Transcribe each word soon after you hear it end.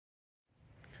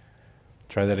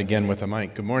Try that again with a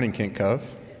mic. Good morning, Kent Cove.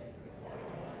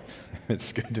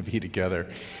 It's good to be together.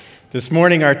 This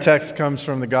morning, our text comes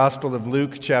from the Gospel of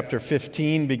Luke, chapter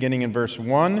 15, beginning in verse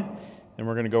 1, and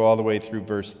we're going to go all the way through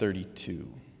verse 32.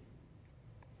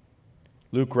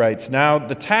 Luke writes, "Now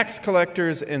the tax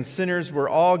collectors and sinners were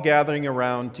all gathering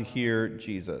around to hear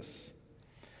Jesus.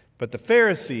 But the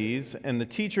Pharisees and the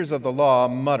teachers of the law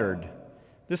muttered,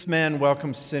 'This man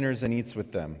welcomes sinners and eats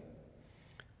with them.'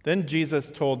 Then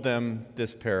Jesus told them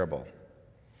this parable.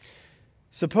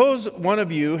 Suppose one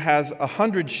of you has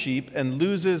 100 sheep and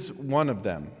loses one of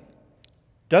them.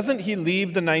 Doesn't he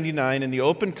leave the 99 in the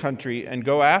open country and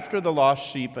go after the lost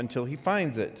sheep until he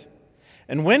finds it?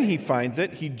 And when he finds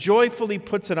it, he joyfully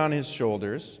puts it on his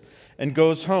shoulders and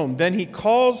goes home. Then he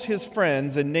calls his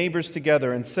friends and neighbors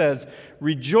together and says,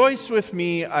 'Rejoice with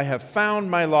me, I have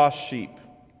found my lost sheep.'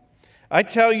 I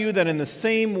tell you that in the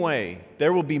same way,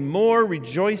 there will be more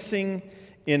rejoicing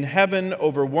in heaven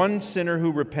over one sinner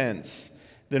who repents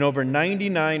than over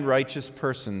 99 righteous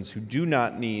persons who do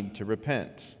not need to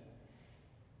repent.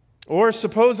 Or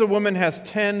suppose a woman has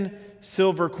 10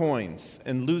 silver coins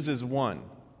and loses one.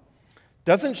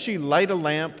 Doesn't she light a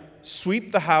lamp,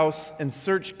 sweep the house, and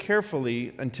search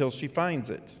carefully until she finds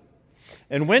it?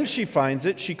 And when she finds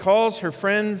it, she calls her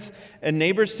friends and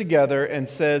neighbors together and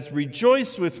says,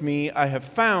 'Rejoice with me, I have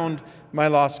found my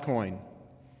lost coin.'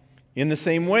 In the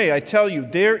same way, I tell you,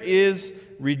 there is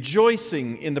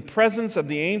rejoicing in the presence of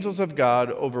the angels of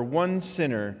God over one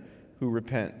sinner who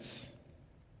repents."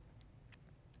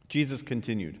 Jesus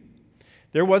continued,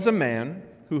 "There was a man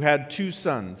who had 2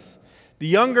 sons. The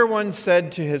younger one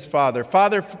said to his father,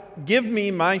 'Father, give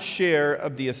me my share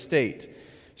of the estate.'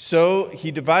 So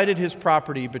he divided his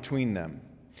property between them.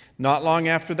 Not long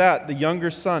after that, the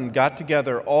younger son got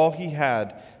together all he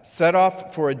had, set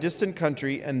off for a distant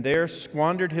country, and there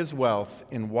squandered his wealth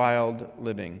in wild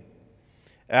living.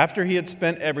 After he had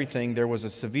spent everything, there was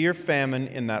a severe famine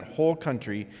in that whole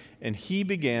country, and he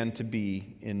began to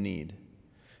be in need.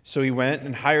 So he went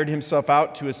and hired himself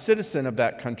out to a citizen of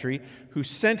that country, who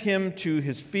sent him to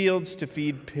his fields to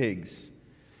feed pigs.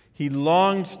 He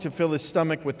longed to fill his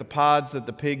stomach with the pods that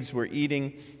the pigs were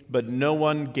eating, but no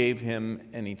one gave him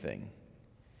anything.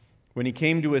 When he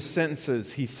came to his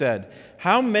senses, he said,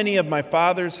 'How many of my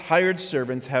father's hired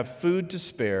servants have food to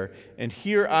spare, and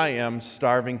here I am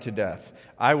starving to death?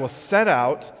 I will set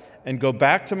out and go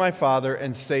back to my father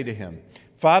and say to him,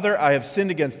 Father, I have sinned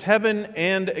against heaven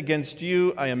and against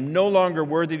you. I am no longer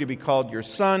worthy to be called your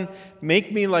son.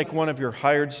 Make me like one of your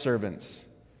hired servants.'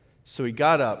 So he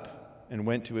got up and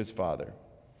went to his father.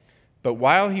 But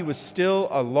while he was still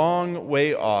a long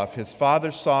way off, his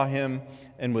father saw him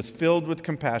and was filled with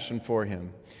compassion for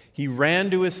him. He ran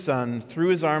to his son, threw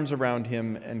his arms around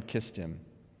him, and kissed him.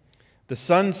 The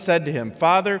son said to him,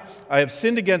 'Father, I have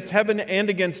sinned against heaven and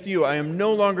against you. I am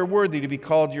no longer worthy to be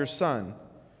called your son.'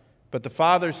 But the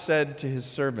father said to his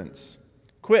servants,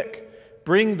 'Quick,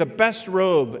 bring the best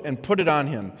robe and put it on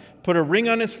him. Put a ring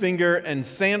on his finger and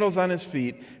sandals on his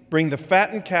feet. Bring the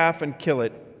fattened calf and kill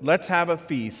it. Let's have a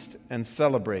feast and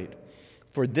celebrate.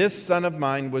 For this son of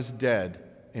mine was dead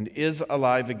and is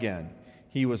alive again.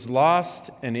 He was lost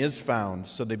and is found.'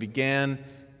 So they began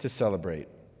to celebrate.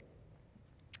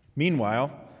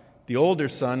 Meanwhile, the older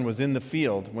son was in the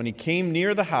field. When he came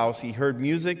near the house, he heard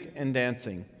music and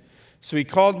dancing. So he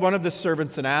called one of the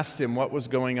servants and asked him what was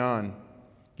going on.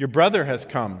 'Your brother has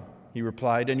come,' he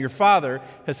replied, 'and your father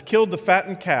has killed the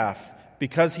fattened calf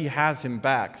because he has him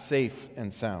back safe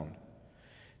and sound.'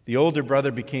 The older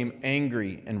brother became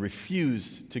angry and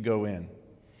refused to go in.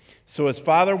 So his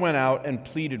father went out and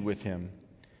pleaded with him.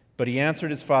 But he answered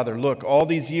his father, 'Look, all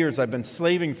these years I've been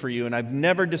slaving for you, and I've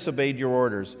never disobeyed your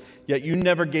orders. Yet you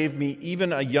never gave me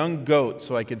even a young goat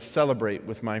so I could celebrate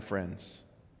with my friends.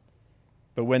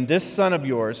 But when this son of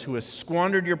yours, who has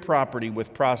squandered your property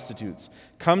with prostitutes,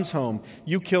 comes home,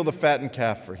 you kill the fattened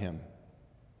calf for him.'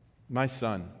 'My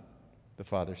son,' the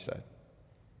father said,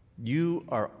 'you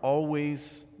are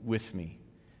always with me,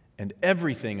 and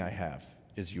everything I have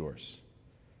is yours.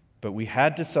 But we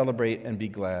had to celebrate and be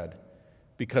glad,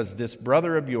 because this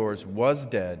brother of yours was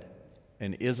dead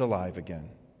and is alive again.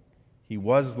 He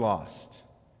was lost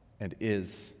and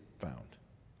is found.'"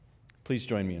 Please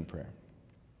join me in prayer.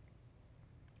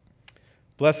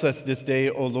 Bless us this day,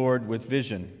 O Lord, with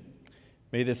vision.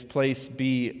 May this place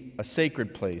be a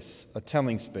sacred place, a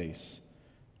telling space,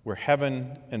 where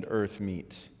heaven and earth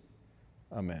meet.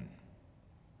 Amen.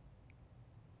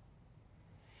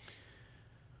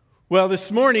 Well,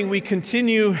 this morning we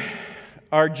continue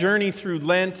our journey through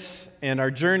Lent and our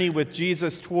journey with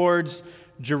Jesus towards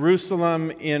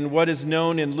Jerusalem in what is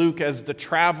known in Luke as the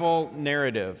travel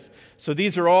narrative. So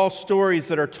these are all stories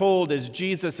that are told as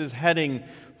Jesus is heading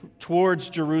towards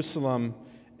Jerusalem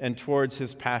and towards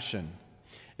his passion.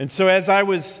 And so as I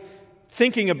was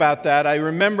thinking about that, I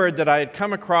remembered that I had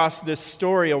come across this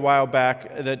story a while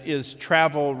back that is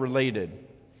travel related.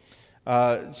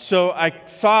 So I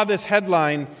saw this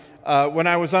headline when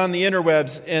I was on the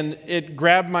interwebs, and it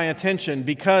grabbed my attention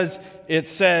because it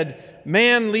said,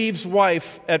 "Man leaves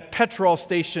wife at petrol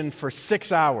station for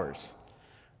 6 hours."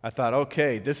 I thought,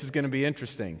 okay, this is going to be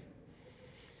interesting.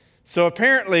 So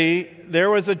apparently, there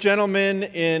was a gentleman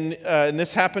and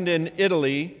this happened in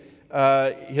Italy.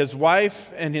 His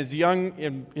wife and his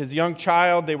young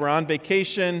child, they were on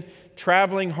vacation,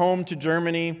 traveling home to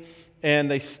Germany, and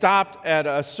they stopped at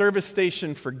a service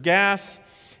station for gas,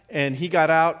 and he got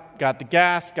out, got the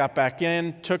gas, got back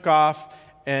in, took off,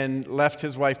 and left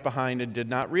his wife behind and did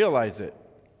not realize it.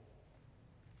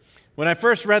 When I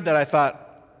first read that, I thought,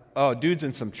 oh, dude's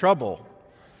in some trouble.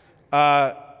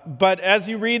 But as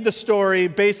you read the story,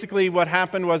 basically what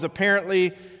happened was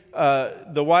apparently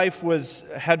the wife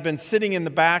had been sitting in the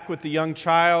back with the young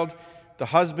child. The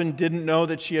husband didn't know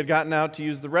that she had gotten out to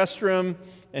use the restroom,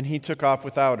 and he took off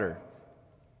without her.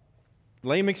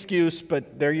 Lame excuse,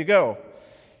 but there you go.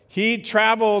 He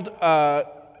traveled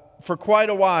for quite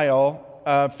a while.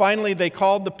 Finally, they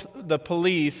called the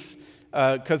police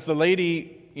because the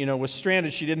lady, was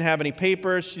stranded. She didn't have any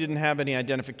papers. She didn't have any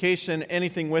identification,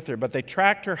 anything with her. But they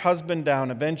tracked her husband down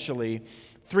eventually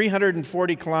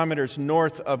 340 kilometers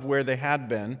north of where they had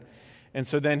been. And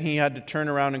so then he had to turn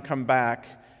around and come back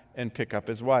and pick up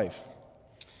his wife.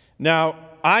 Now,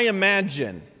 I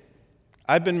imagine,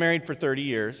 I've been married for 30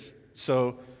 years,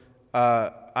 so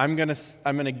I'm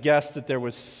gonna guess that there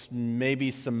was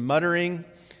maybe some muttering,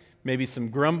 maybe some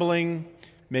grumbling,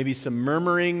 maybe some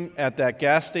murmuring at that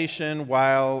gas station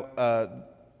while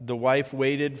the wife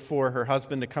waited for her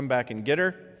husband to come back and get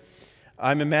her.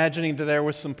 I'm imagining that there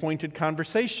was some pointed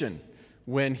conversation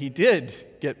when he did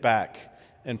get back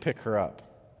and pick her up.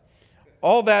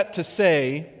 All that to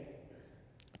say,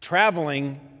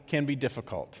 traveling can be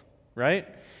difficult, right?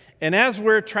 And as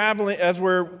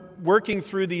we're working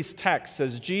through these texts,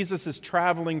 as Jesus is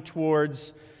traveling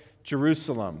towards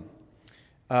Jerusalem,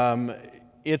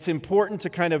 it's important to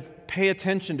kind of pay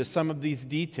attention to some of these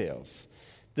details.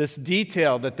 This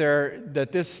detail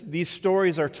these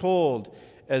stories are told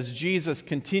as Jesus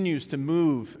continues to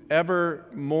move ever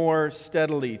more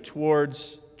steadily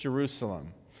towards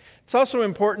Jerusalem. It's also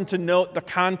important to note the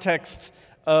context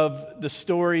of the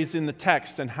stories in the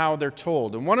text and how they're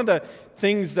told. And one of the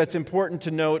things that's important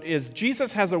to note is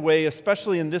Jesus has a way,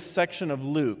 especially in this section of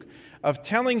Luke, of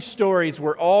telling stories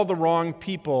where all the wrong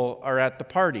people are at the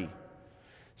party.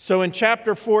 So in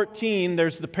chapter 14,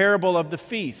 there's the parable of the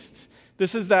feast.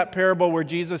 This is that parable where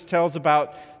Jesus tells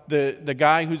about the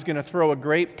guy who's going to throw a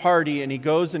great party, and he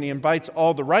goes and he invites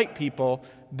all the right people.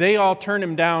 They all turn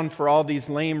him down for all these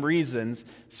lame reasons.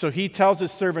 So he tells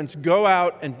his servants, go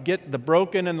out and get the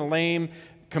broken and the lame,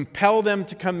 compel them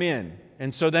to come in.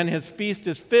 And so then his feast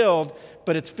is filled,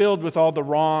 but it's filled with all the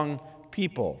wrong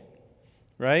people,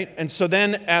 right? And so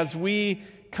then as we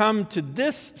come to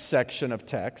this section of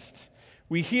text,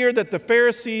 we hear that the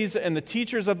Pharisees and the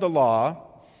teachers of the law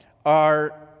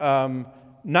are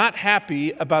not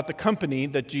happy about the company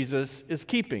that Jesus is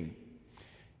keeping.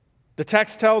 The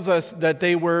text tells us that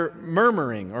they were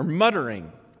murmuring or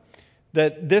muttering,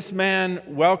 that this man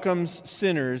welcomes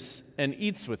sinners and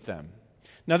eats with them.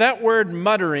 Now that word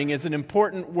muttering is an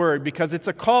important word because it's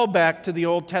a callback to the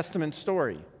Old Testament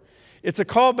story. It's a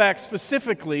callback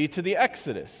specifically to the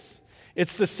Exodus.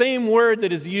 It's the same word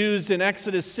that is used in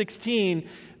Exodus 16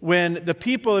 when the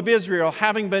people of Israel,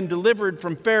 having been delivered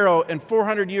from Pharaoh and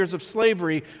 400 years of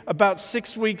slavery, about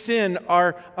 6 weeks in,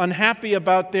 are unhappy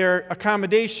about their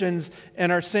accommodations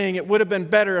and are saying it would have been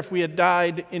better if we had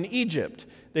died in Egypt.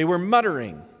 They were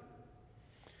muttering.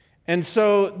 And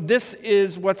so this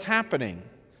is what's happening.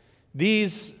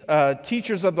 These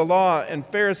teachers of the law and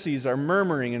Pharisees are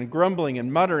murmuring and grumbling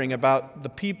and muttering about the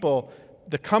people,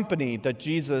 the company that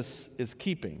Jesus is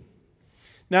keeping.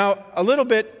 Now, a little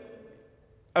bit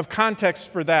of context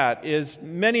for that is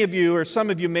many of you or some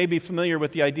of you may be familiar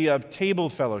with the idea of table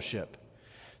fellowship.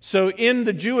 So in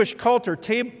the Jewish culture,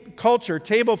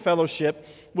 table fellowship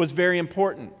was very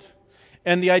important.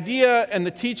 And the idea and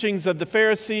the teachings of the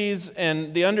Pharisees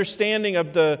and the understanding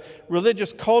of the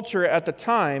religious culture at the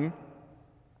time,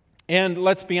 and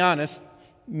let's be honest,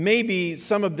 maybe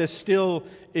some of this still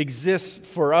exists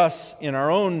for us in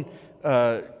our own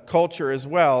culture as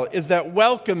well, is that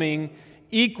welcoming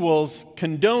equals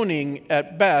condoning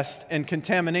at best and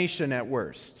contamination at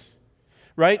worst.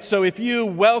 right? So if you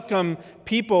welcome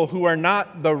people who are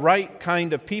not the right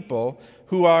kind of people,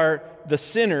 who are the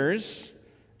sinners,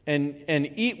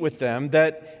 and eat with them,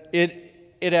 that it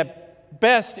at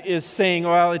best is saying,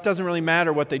 well, it doesn't really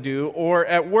matter what they do, or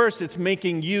at worst, it's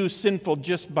making you sinful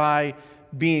just by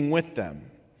being with them.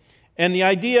 And the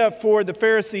idea for the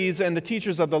Pharisees and the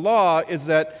teachers of the law is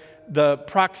that the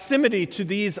proximity to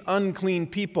these unclean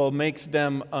people makes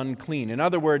them unclean. In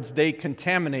other words, they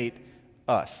contaminate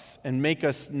us and make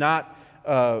us not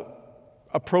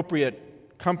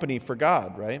appropriate company for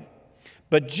God, right?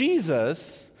 But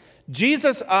Jesus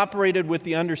operated with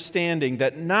the understanding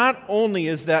that not only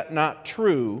is that not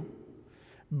true,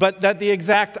 but that the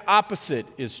exact opposite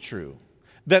is true.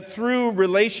 That through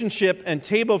relationship and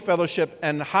table fellowship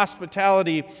and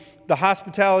hospitality, the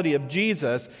hospitality of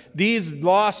Jesus, these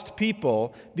lost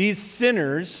people, these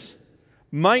sinners,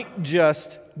 might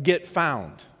just get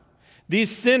found. These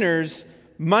sinners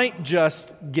might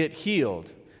just get healed.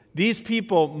 These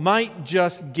people might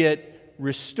just get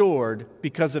restored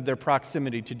because of their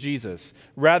proximity to Jesus.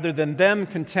 Rather than them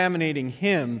contaminating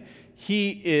him,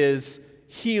 he is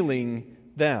healing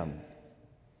them.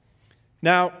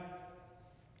 Now,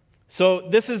 so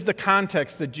this is the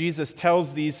context that Jesus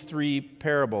tells these three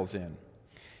parables in.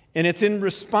 And it's in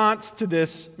response to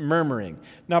this murmuring.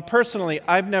 Now, personally,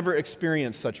 I've never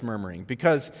experienced such murmuring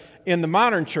because in the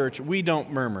modern church, we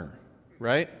don't murmur,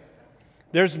 right?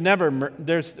 That's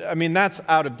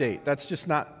out of date. That's just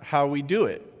not how we do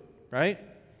it, right?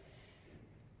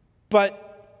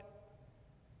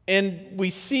 And we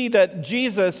see that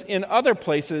Jesus in other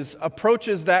places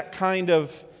approaches that kind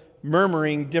of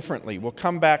murmuring differently. We'll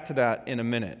come back to that in a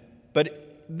minute.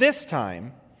 But this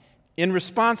time, in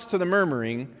response to the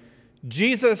murmuring,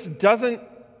 Jesus doesn't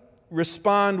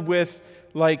respond with,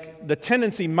 like the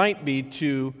tendency might be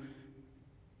to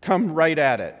come right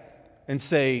at it and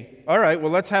say, all right,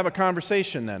 well, let's have a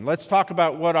conversation then. Let's talk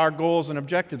about what our goals and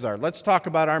objectives are. Let's talk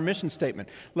about our mission statement.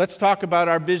 Let's talk about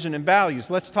our vision and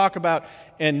values. Let's talk about,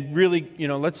 and really,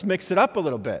 let's mix it up a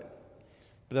little bit.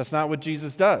 But that's not what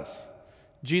Jesus does.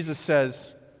 Jesus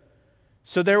says,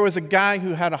 so there was a guy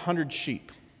who had 100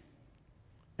 sheep,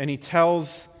 and he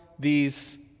tells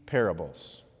these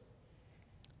parables.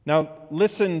 Now,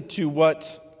 listen to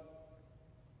what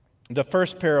the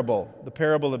first parable, the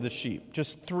parable of the sheep,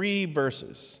 just 3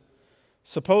 verses.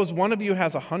 Suppose one of you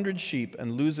has 100 sheep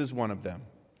and loses one of them.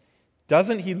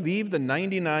 Doesn't he leave the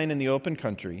 99 in the open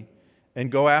country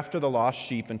and go after the lost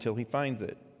sheep until he finds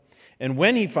it? And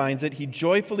when he finds it, he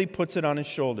joyfully puts it on his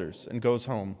shoulders and goes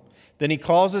home. Then he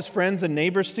calls his friends and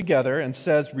neighbors together and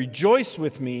says, "Rejoice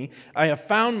with me, I have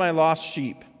found my lost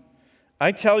sheep."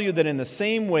 I tell you that in the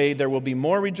same way there will be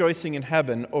more rejoicing in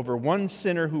heaven over one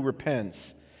sinner who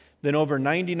repents than over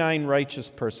 99 righteous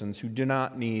persons who do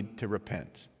not need to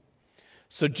repent.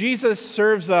 So Jesus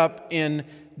serves up in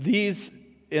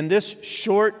this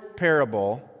short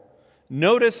parable,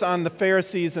 notice on the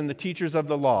Pharisees and the teachers of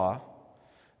the law,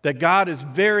 that God is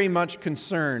very much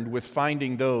concerned with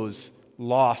finding those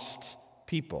lost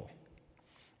people.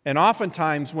 And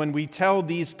oftentimes when we tell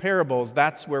these parables,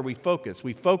 that's where we focus.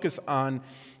 We focus on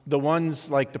the ones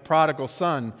like the prodigal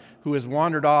son who has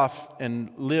wandered off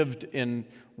and lived in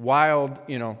wild,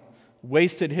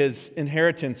 wasted his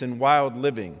inheritance in wild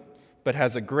living, but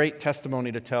has a great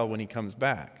testimony to tell when he comes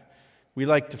back. We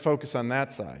like to focus on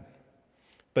that side.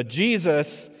 But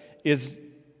Jesus is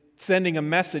sending a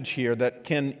message here that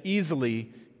can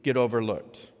easily get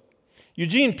overlooked.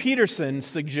 Eugene Peterson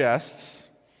suggests,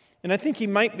 and I think he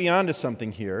might be onto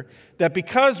something here, that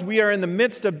because we are in the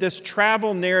midst of this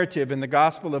travel narrative in the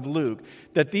Gospel of Luke,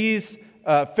 that these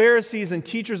Pharisees and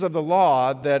teachers of the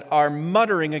law that are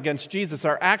muttering against Jesus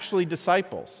are actually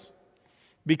disciples.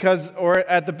 Or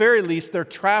at the very least, they're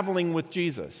traveling with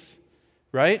Jesus,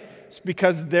 right? It's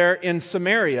because they're in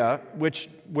Samaria,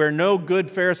 where no good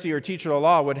Pharisee or teacher of the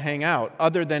law would hang out,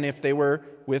 other than if they were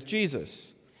with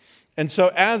Jesus. And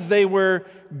so as they were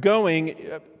going,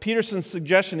 Peterson's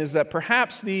suggestion is that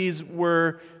perhaps these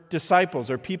were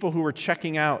disciples or people who were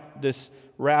checking out this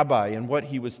rabbi and what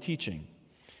he was teaching.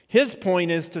 His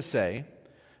point is to say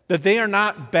that they are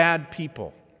not bad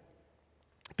people.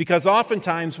 Because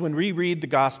oftentimes when we read the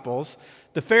Gospels,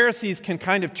 the Pharisees can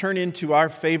kind of turn into our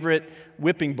favorite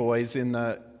whipping boys in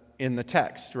the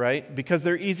text, right? Because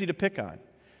they're easy to pick on.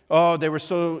 Oh, they were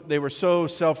so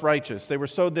self-righteous. They were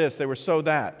so this, they were so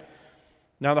that.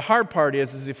 Now the hard part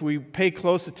is if we pay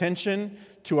close attention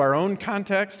to our own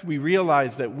context, we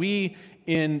realize that we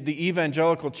in the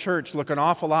evangelical church look an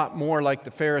awful lot more like the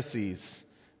Pharisees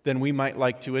than we might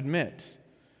like to admit.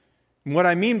 And what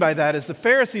I mean by that is the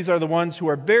Pharisees are the ones who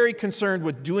are very concerned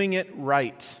with doing it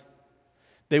right.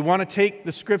 They want to take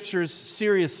the Scriptures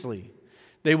seriously.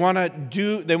 They want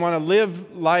to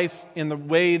live life in the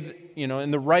way,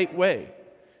 in the right way.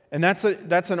 And that's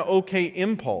an okay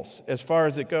impulse as far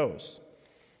as it goes.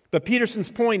 But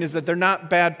Peterson's point is that they're not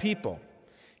bad people.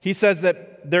 He says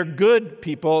that they're good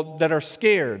people that are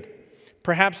scared.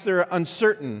 Perhaps they're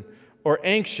uncertain or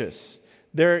anxious.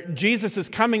 Jesus is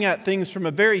coming at things from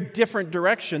a very different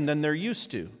direction than they're used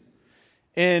to.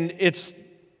 And it's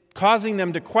causing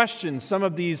them to question some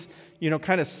of these,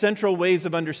 kind of central ways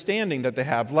of understanding that they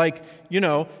have. Like,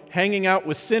 hanging out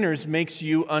with sinners makes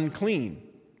you unclean.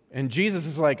 And Jesus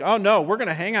is like, oh no, we're going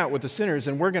to hang out with the sinners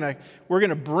and we're going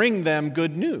to bring them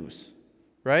good news,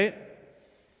 right?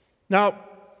 Now,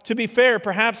 to be fair,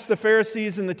 perhaps the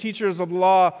Pharisees and the teachers of the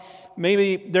law,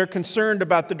 maybe they're concerned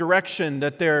about the direction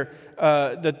that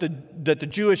the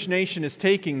Jewish nation is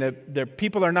taking, that their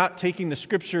people are not taking the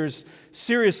Scriptures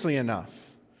seriously enough.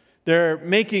 They're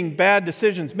making bad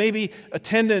decisions. Maybe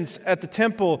attendance at the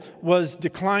temple was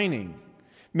declining.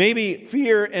 Maybe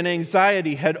fear and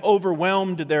anxiety had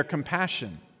overwhelmed their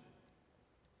compassion.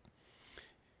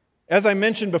 As I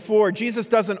mentioned before, Jesus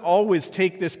doesn't always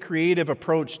take this creative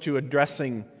approach to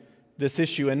addressing this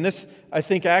issue. And this, I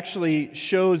think, actually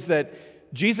shows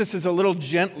that Jesus is a little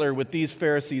gentler with these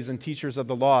Pharisees and teachers of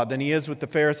the law than he is with the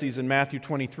Pharisees in Matthew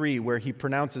 23, where he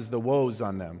pronounces the woes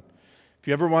on them. If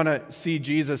you ever want to see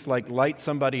Jesus light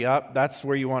somebody up, that's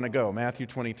where you want to go, Matthew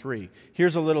 23.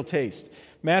 Here's a little taste.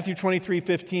 Matthew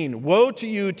 23:15. Woe to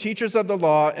you, teachers of the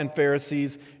law and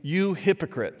Pharisees, you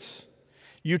hypocrites!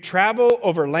 You travel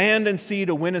over land and sea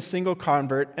to win a single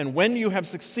convert, and when you have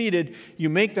succeeded, you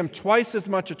make them twice as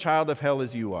much a child of hell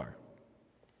as you are.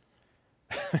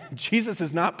 Jesus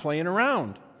is not playing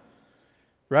around,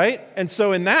 right? And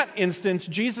so in that instance,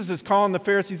 Jesus is calling the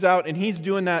Pharisees out, and he's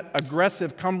doing that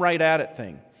aggressive, come right at it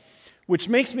thing, which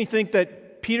makes me think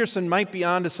that Peterson might be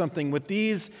onto something with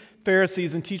these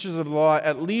Pharisees and teachers of the law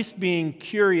at least being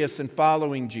curious and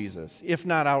following Jesus, if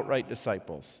not outright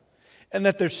disciples, and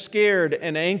that they're scared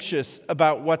and anxious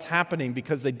about what's happening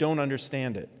because they don't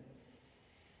understand it.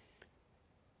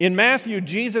 In Matthew,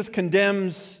 Jesus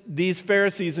condemns these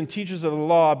Pharisees and teachers of the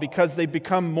law because they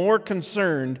become more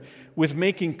concerned with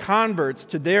making converts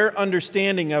to their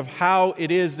understanding of how it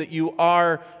is that you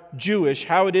are Jewish,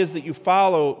 how it is that you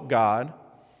follow God.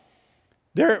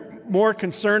 They're more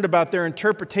concerned about their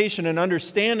interpretation and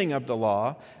understanding of the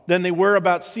law than they were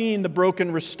about seeing the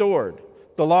broken restored,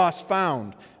 the lost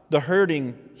found, the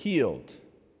hurting healed.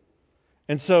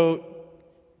 And so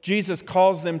Jesus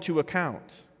calls them to account.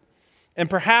 And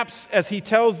perhaps as he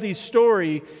tells these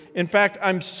stories, in fact,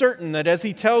 I'm certain that as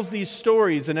he tells these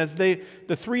stories and as the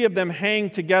three of them hang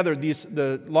together,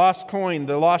 the lost coin,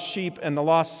 the lost sheep, and the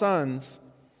lost sons,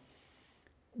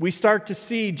 we start to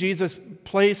see Jesus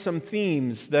play some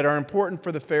themes that are important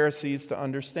for the Pharisees to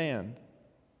understand.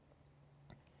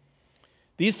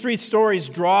 These three stories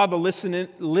draw the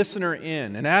listener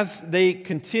in, and as they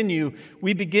continue,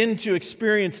 we begin to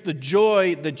experience the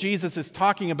joy that Jesus is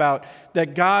talking about,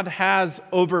 that God has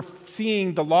over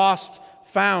seeing the lost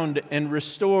found and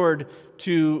restored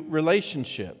to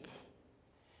relationship.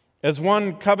 As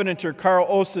one Covenanter, Carl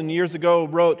Olson, years ago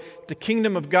wrote, the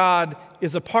kingdom of God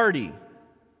is a party,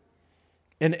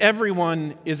 and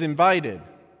everyone is invited.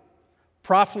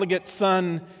 Profligate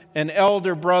son and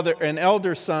elder brother and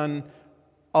elder son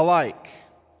alike.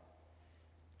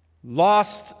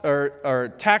 Lost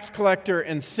or tax collector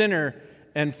and sinner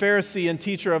and Pharisee and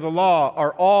teacher of the law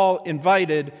are all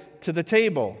invited to the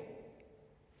table.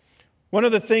 One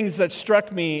of the things that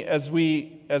struck me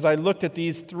as I looked at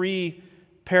these three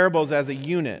parables as a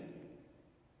unit,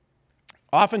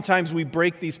 oftentimes we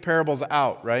break these parables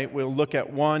out, right? We'll look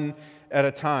at one at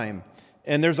a time.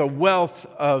 And there's a wealth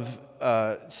of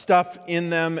stuff in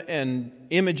them and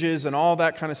images and all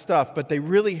that kind of stuff, but they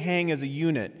really hang as a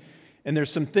unit. And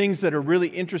there's some things that are really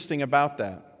interesting about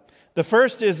that. The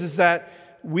first is that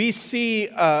we see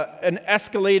an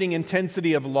escalating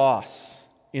intensity of loss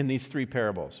in these three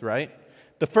parables, right?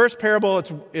 The first parable,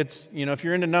 it's if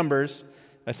you're into numbers,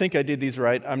 I think I did these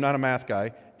right, I'm not a math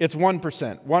guy, it's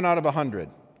 1%, 1 out of 100,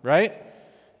 right?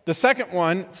 The second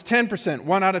one, it's 10%,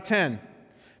 1 out of 10.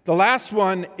 The last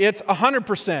one, it's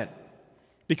 100%,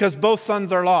 because both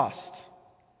sons are lost.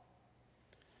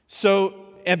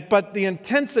 But the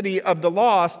intensity of the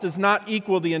loss does not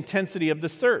equal the intensity of the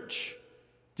search.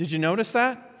 Did you notice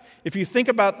that? If you think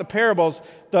about the parables,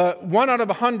 the 1 out of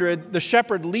 100, the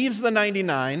shepherd leaves the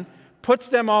 99, puts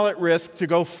them all at risk to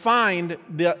go find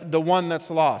the one that's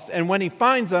lost. And when he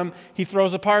finds them, he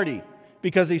throws a party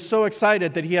because he's so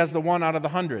excited that he has the 1 out of the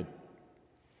 100.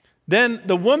 Then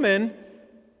the woman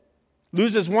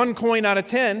loses 1 coin out of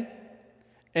 10,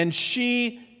 And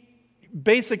she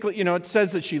basically, it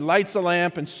says that she lights a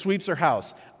lamp and sweeps her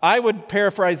house. I would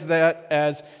paraphrase that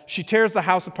as she tears the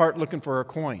house apart looking for her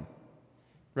coin,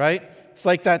 right? It's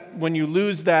like that when you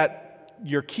lose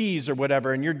your keys or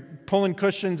whatever, and you're pulling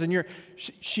cushions, and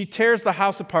she tears the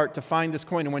house apart to find this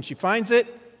coin. And when she finds it,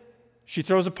 she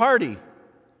throws a party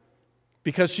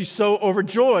because she's so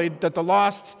overjoyed that the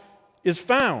lost is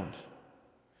found.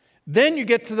 Then you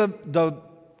get to the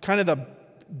kind of the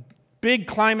big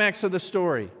climax of the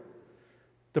story,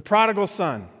 the prodigal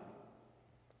son.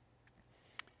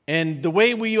 And the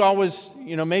way we always,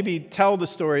 maybe tell the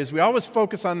story is we always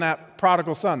focus on that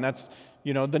prodigal son. That's,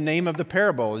 the name of the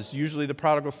parable is usually the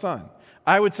prodigal son.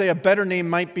 I would say a better name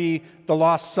might be the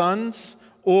lost sons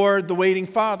or the waiting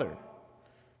father,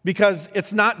 because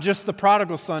it's not just the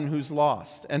prodigal son who's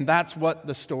lost, and that's what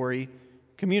the story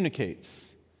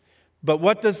communicates. But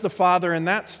what does the father in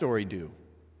that story do?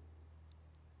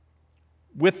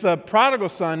 With the prodigal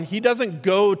son, he doesn't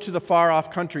go to the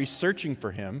far-off country searching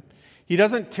for him. He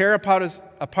doesn't tear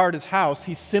apart his house.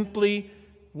 He simply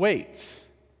waits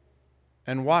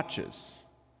and watches.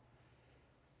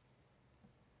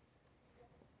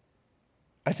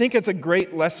 I think it's a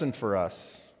great lesson for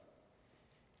us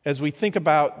as we think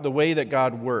about the way that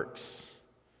God works,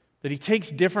 that he takes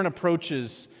different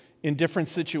approaches in different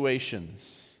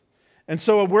situations. And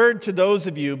so a word to those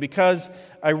of you, because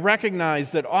I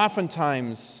recognize that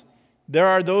oftentimes there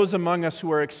are those among us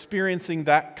who are experiencing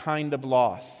that kind of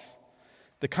loss.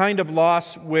 The kind of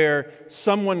loss where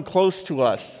someone close to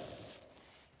us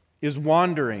is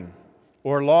wandering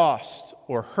or lost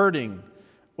or hurting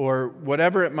or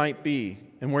whatever it might be,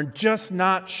 and we're just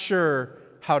not sure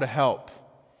how to help.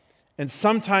 And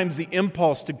sometimes the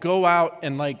impulse to go out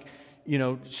and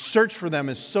search for them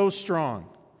is so strong.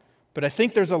 But I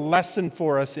think there's a lesson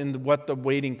for us in what the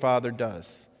waiting father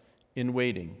does in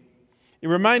waiting. It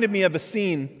reminded me of a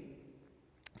scene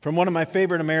from one of my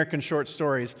favorite American short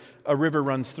stories, A River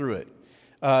Runs Through It.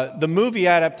 The movie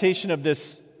adaptation of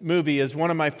this movie is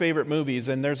one of my favorite movies,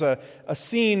 and there's a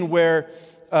scene where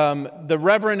the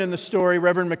reverend in the story,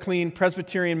 Reverend McLean,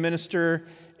 Presbyterian minister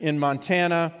in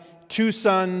Montana, 2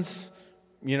 sons,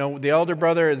 the elder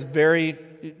brother is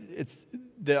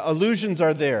the allusions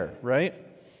are there, right,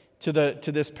 to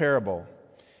this parable.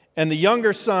 And the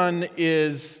younger son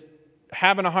is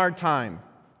having a hard time.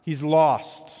 He's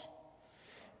lost.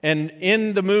 And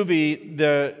in the movie,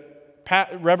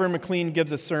 Reverend McLean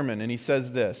gives a sermon, and he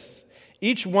says this: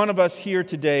 each one of us here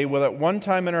today will at one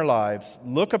time in our lives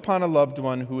look upon a loved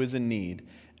one who is in need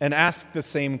and ask the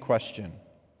same question.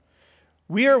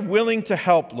 We are willing to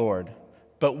help, Lord,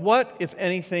 but what, if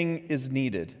anything, is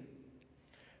needed?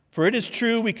 For it is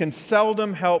true we can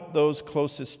seldom help those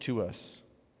closest to us.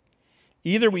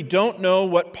 Either we don't know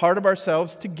what part of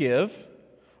ourselves to give,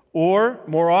 or,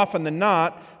 more often than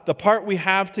not, the part we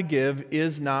have to give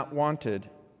is not wanted.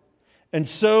 And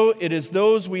so it is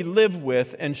those we live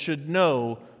with and should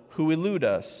know who elude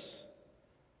us.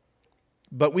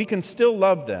 But we can still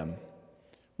love them.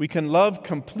 We can love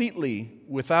completely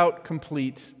without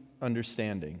complete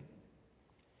understanding.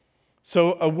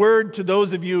 So a word to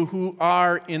those of you who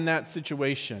are in that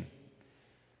situation.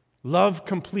 Love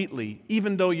completely,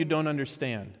 even though you don't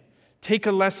understand. Take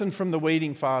a lesson from the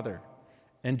waiting father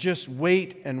and just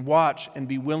wait and watch and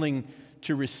be willing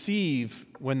to receive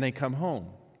when they come home.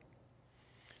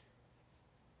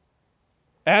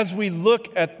 As we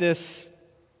look at these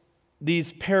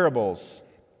parables,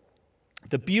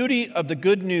 the beauty of the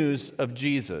good news of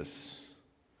Jesus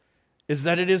is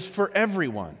that it is for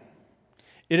everyone.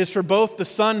 It is for both the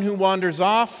son who wanders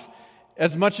off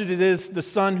as much as it is the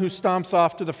son who stomps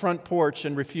off to the front porch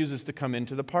and refuses to come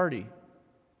into the party.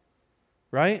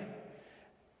 Right?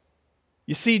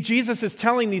 You see, Jesus is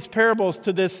telling these parables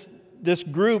to this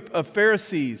group of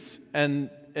Pharisees and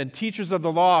teachers of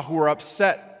the law who are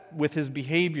upset with his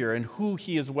behavior and who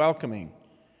he is welcoming.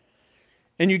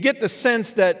 And you get the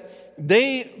sense that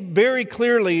they very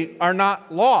clearly are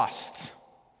not lost.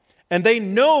 And they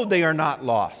know they are not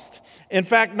lost. In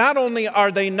fact, not only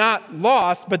are they not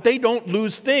lost, but they don't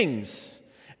lose things.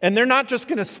 And they're not just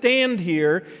going to stand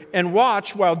here and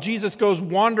watch while Jesus goes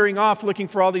wandering off looking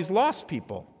for all these lost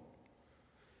people.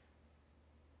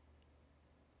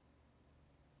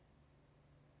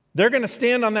 They're going to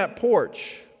stand on that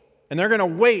porch and they're going to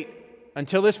wait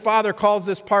until this father calls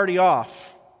this party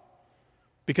off,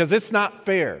 because it's not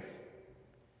fair.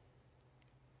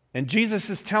 And Jesus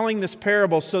is telling this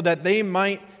parable so that they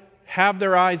might have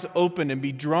their eyes open and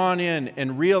be drawn in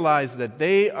and realize that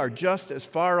they are just as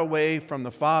far away from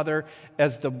the Father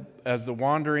as the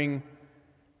wandering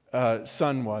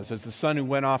son was, as the son who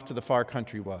went off to the far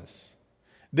country was.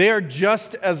 They are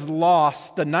just as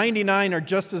lost. The 99 are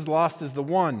just as lost as the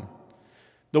one.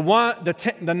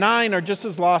 The 9 are just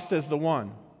as lost as the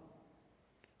one.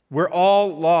 We're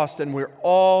all lost, and we're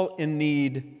all in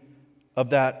need of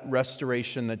that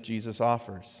restoration that Jesus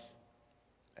offers.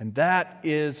 And that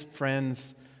is,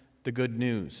 friends, the good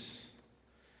news.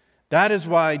 That is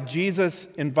why Jesus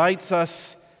invites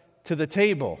us to the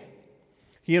table.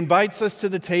 He invites us to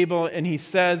the table and he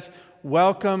says,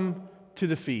 "Welcome to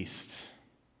the feast."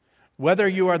 Whether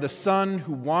you are the son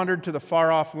who wandered to the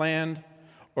far-off land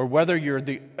or whether you're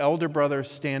the elder brother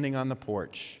standing on the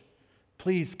porch,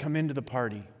 please come into the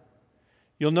party.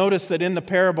 You'll notice that in the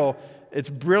parable, it's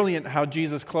brilliant how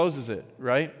Jesus closes it,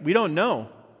 right? We don't know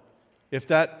if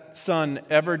that son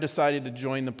ever decided to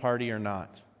join the party or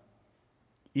not,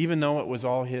 even though it was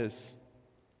all his.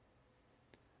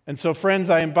 And so, friends,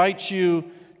 I invite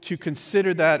you to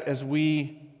consider that as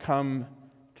we come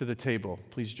to the table.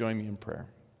 Please join me in prayer.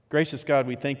 Gracious God,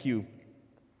 we thank you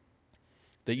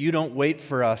that you don't wait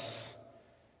for us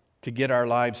to get our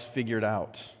lives figured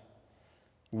out.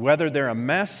 Whether they're a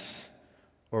mess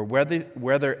or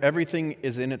whether everything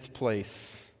is in its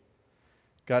place,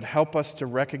 God, help us to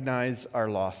recognize our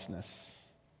lostness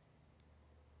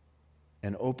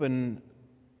and open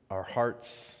our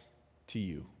hearts to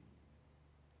you.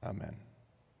 Amen.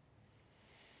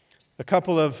 A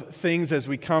couple of things as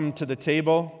we come to the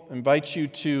table. I invite you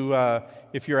to,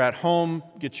 if you're at home,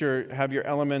 have your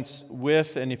elements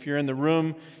with, and if you're in the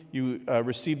room, you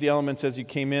receive the elements as you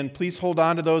came in. Please hold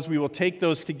on to those. We will take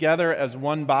those together as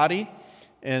one body,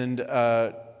 and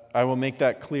I will make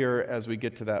that clear as we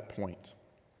get to that point.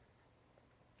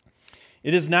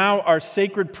 It is now our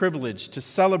sacred privilege to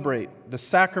celebrate the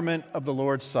sacrament of the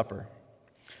Lord's Supper.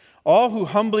 All who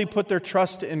humbly put their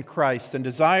trust in Christ and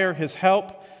desire his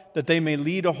help that they may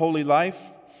lead a holy life,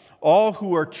 all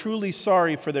who are truly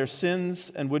sorry for their sins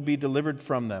and would be delivered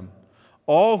from them,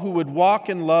 all who would walk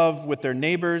in love with their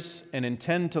neighbors and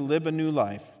intend to live a new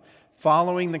life,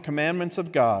 following the commandments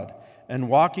of God and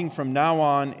walking from now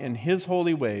on in his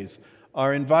holy ways,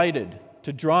 are invited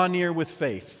to draw near with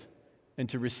faith and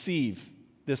to receive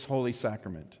this holy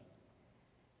sacrament.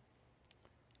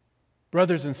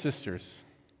 Brothers and sisters,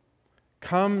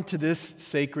 come to this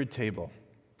sacred table,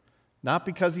 not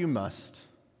because you must,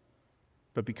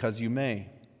 but because you may.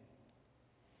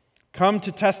 Come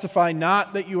to testify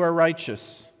not that you are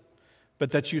righteous,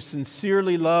 but that you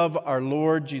sincerely love our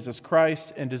Lord Jesus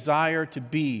Christ and desire to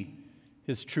be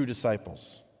his true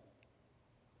disciples.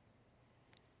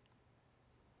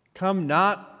 Come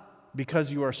not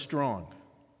because you are strong,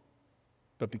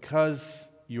 but because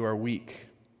you are weak.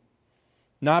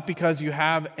 Not because you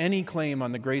have any claim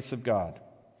on the grace of God,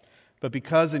 but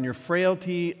because in your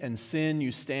frailty and sin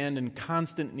you stand in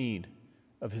constant need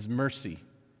of his mercy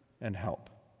and help.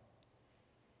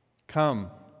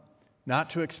 Come, not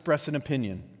to express an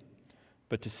opinion,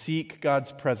 but to seek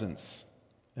God's presence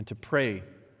and to pray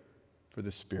for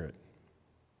the Spirit.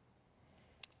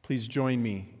 Please join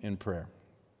me in prayer.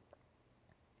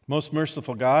 Most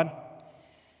merciful God,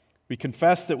 we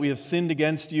confess that we have sinned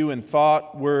against you in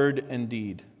thought, word, and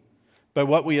deed, by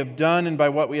what we have done and by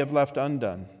what we have left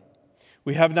undone.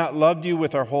 We have not loved you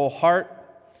with our whole heart.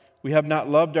 We have not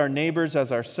loved our neighbors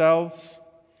as ourselves.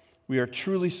 We are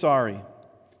truly sorry,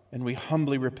 and we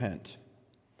humbly repent.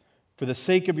 For the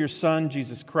sake of your Son,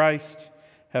 Jesus Christ,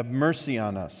 have mercy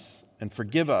on us and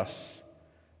forgive us,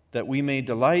 that we may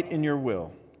delight in your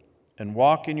will and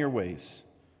walk in your ways,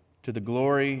 to the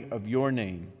glory of your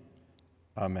name.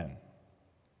 Amen.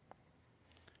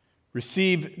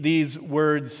 Receive these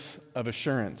words of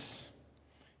assurance.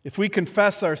 If we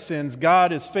confess our sins,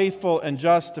 God is faithful and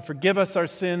just to forgive us our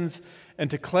sins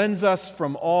and to cleanse us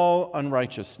from all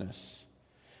unrighteousness.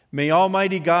 May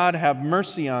Almighty God have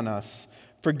mercy on us,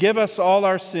 forgive us all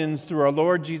our sins through our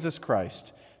Lord Jesus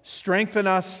Christ, strengthen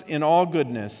us in all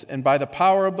goodness, and by the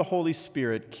power of the Holy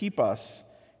Spirit, keep us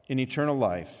in eternal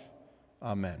life.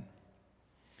 Amen.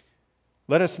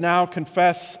 Let us now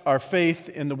confess our faith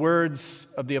in the words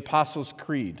of the Apostles'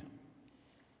 Creed.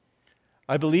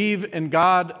 I believe in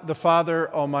God the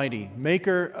Father Almighty,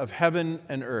 maker of heaven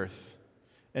and earth,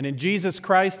 and in Jesus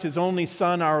Christ, his only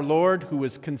Son, our Lord, who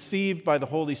was conceived by the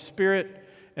Holy Spirit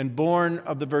and born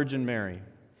of the Virgin Mary,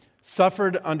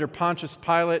 suffered under Pontius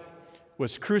Pilate,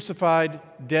 was crucified,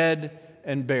 dead,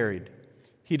 and buried.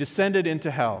 He descended into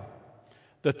hell.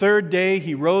 The third day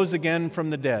he rose again from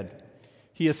the dead.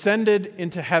 He ascended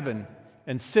into heaven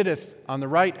and sitteth on the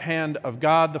right hand of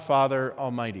God the Father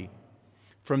Almighty.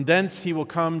 From thence he will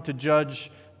come to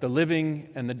judge the living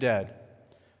and the dead.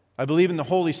 I believe in the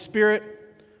Holy Spirit,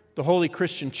 the holy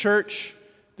Christian church,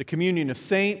 the communion of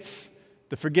saints,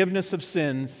 the forgiveness of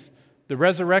sins, the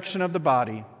resurrection of the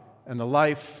body, and the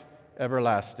life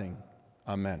everlasting.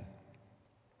 Amen.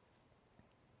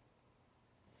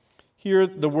 Hear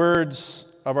the words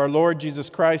of our Lord Jesus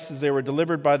Christ as they were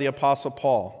delivered by the Apostle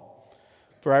Paul.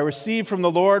 For I received from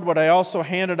the Lord what I also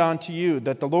handed on to you,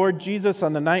 that the Lord Jesus,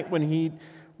 on the night when he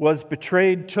was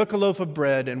betrayed, took a loaf of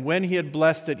bread, and when he had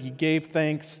blessed it, he gave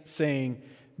thanks, saying,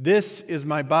 "This is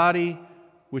my body,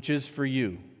 which is for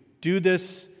you. Do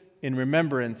this in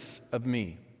remembrance of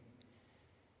me."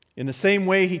 In the same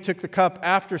way, he took the cup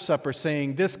after supper,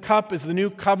 saying, "This cup is the new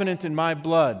covenant in my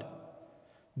blood.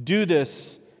 Do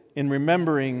this in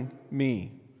remembering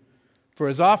me. For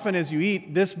as often as you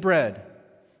eat this bread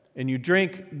and you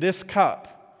drink this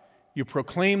cup, you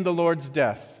proclaim the Lord's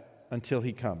death until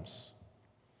he comes."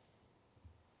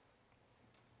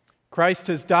 Christ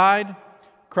has died.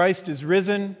 Christ is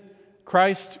risen.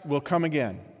 Christ will come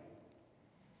again.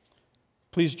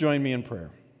 Please join me in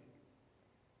prayer.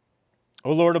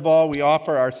 O Lord of all, we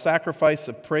offer our sacrifice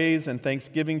of praise and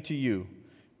thanksgiving to you,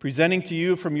 presenting to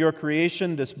you from your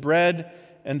creation this bread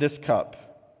and this cup.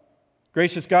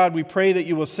 Gracious God, we pray that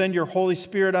you will send your Holy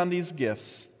Spirit on these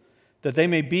gifts, that they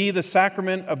may be the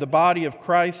sacrament of the body of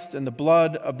Christ and the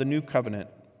blood of the new covenant.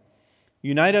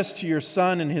 Unite us to your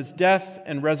Son in his death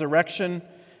and resurrection,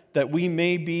 that we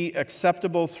may be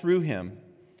acceptable through him,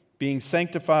 being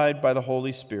sanctified by the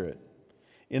Holy Spirit.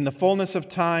 In the fullness of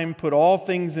time, put all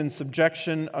things in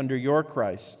subjection under your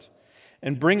Christ,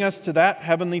 and bring us to that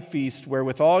heavenly feast where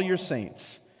with all your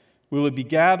saints we will be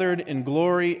gathered in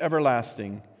glory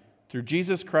everlasting through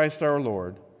Jesus Christ our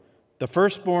Lord, the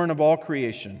firstborn of all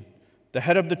creation, the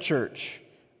head of the church,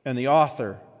 and the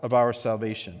author of our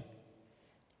salvation.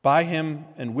 By him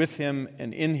and with him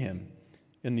and in him,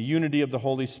 in the unity of the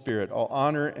Holy Spirit, all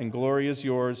honor and glory is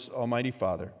yours, Almighty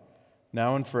Father,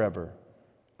 now and forever.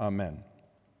 Amen.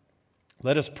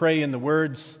 Let us pray in the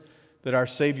words that our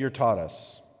Savior taught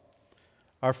us.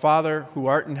 Our Father, who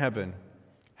art in heaven,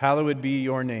 hallowed be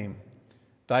your name.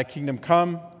 Thy kingdom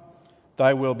come,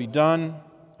 thy will be done,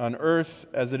 on earth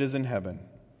as it is in heaven.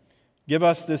 Give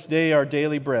us this day our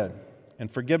daily bread,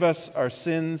 and forgive us our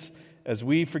sins as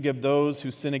we forgive those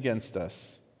who sin against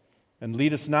us. And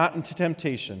lead us not into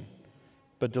temptation,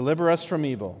 but deliver us from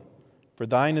evil. For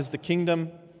thine is the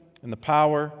kingdom, and the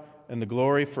power, and the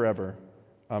glory forever.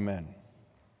 Amen.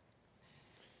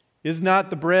 Is not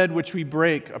the bread which we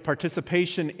break a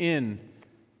participation in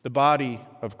the body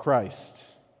of Christ?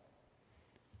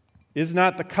 Is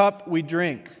not the cup we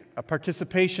drink a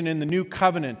participation in the new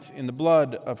covenant in the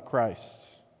blood of Christ?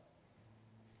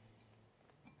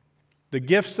 The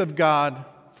gifts of God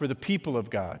for the people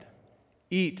of God.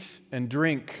 Eat and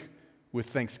drink with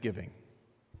thanksgiving.